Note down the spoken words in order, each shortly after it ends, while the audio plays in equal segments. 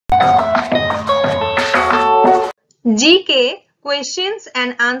GK questions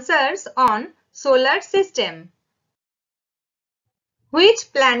and answers on solar system.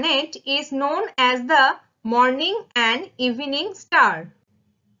 Which planet is known as the morning and evening star?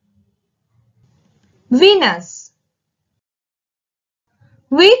 Venus.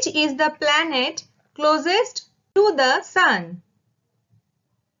 Which is the planet closest to the sun?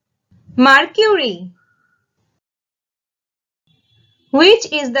 Mercury.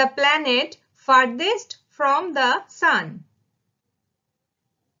 Which is the planet furthest from the sun?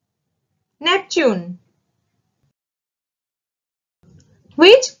 Neptune.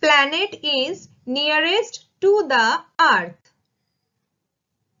 Which planet is nearest to the Earth?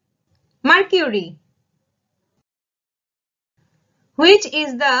 Mercury. Which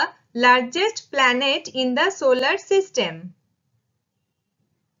is the largest planet in the solar system?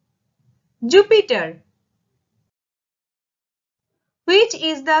 Jupiter. Which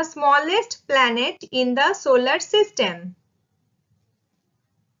is the smallest planet in the solar system?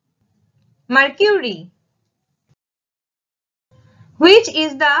 Mercury. Which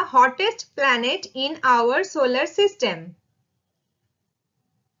is the hottest planet in our solar system?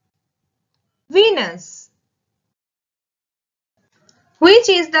 Venus. Which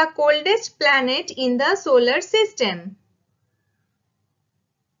is the coldest planet in the solar system?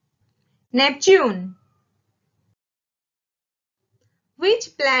 Neptune.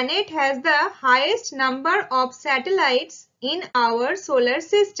 Which planet has the highest number of satellites in our solar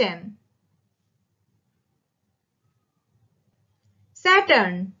system?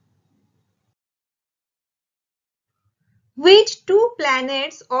 Saturn. Which two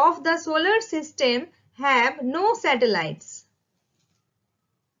planets of the solar system have no satellites?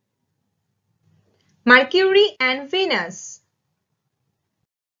 Mercury and Venus.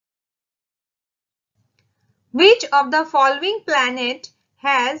 Which of the following planet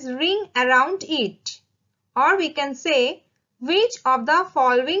has ring around it? Or we can say, which of the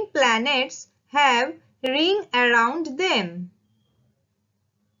following planets have ring around them?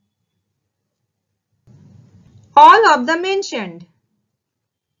 All of the mentioned.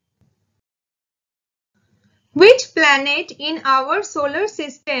 Which planet in our solar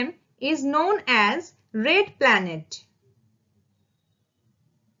system is known as red planet?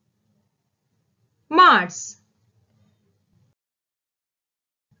 Mars.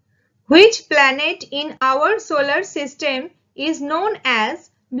 Which planet in our solar system is known as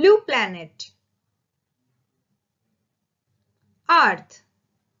blue planet? Earth.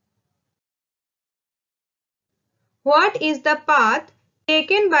 What is the path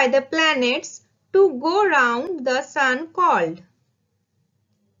taken by the planets to go round the sun called?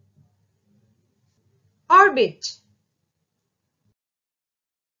 Orbit.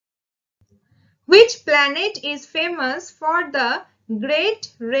 Which planet is famous for the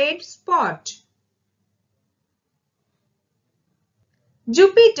Great Red Spot?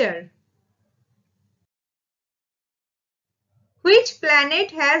 Jupiter. Which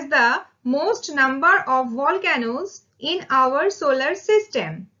planet has the most number of volcanoes in our solar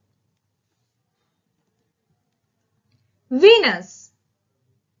system? Venus.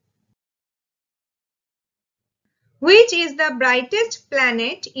 Which is the brightest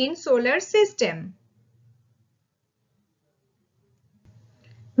planet in solar system?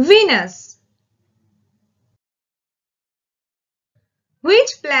 Venus.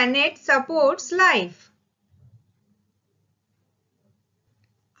 Which planet supports life?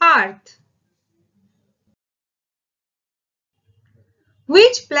 Earth.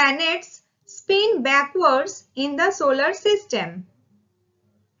 Which planets spin backwards in the solar system?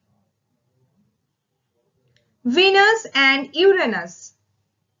 Venus and Uranus.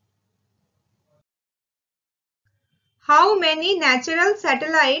 How many natural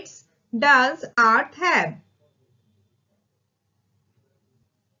satellites does Earth have?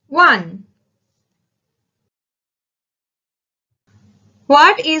 1.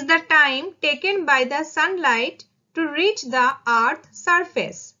 What is the time taken by the sunlight to reach the Earth's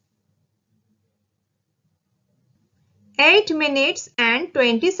surface? 8 minutes and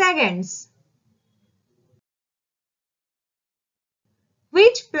 20 seconds.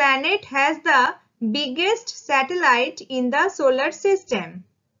 Which planet has the biggest satellite in the solar system?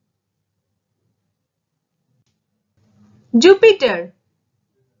 Jupiter.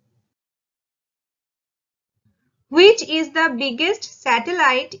 Which is the biggest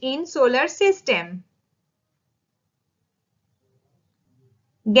satellite in solar system?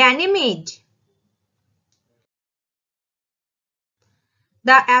 Ganymede.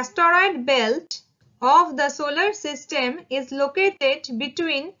 The asteroid belt of the solar system is located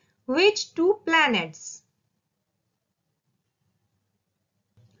between which two planets?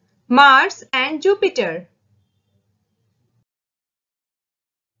 Mars and Jupiter.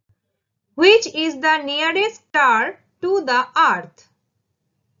 Which is the nearest star to the Earth?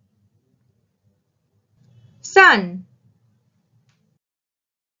 Sun.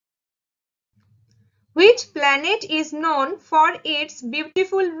 Which planet is known for its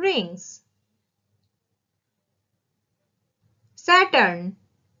beautiful rings? Saturn.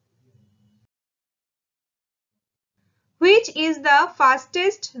 Which is the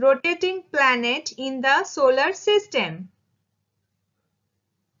fastest rotating planet in the solar system?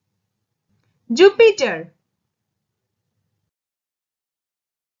 Jupiter.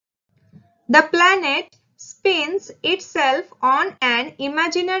 The planet spins itself on an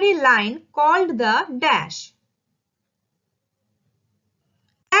imaginary line called the dash.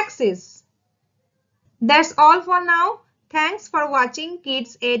 Axis. That's all for now. Thanks for watching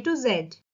Kids A to Z.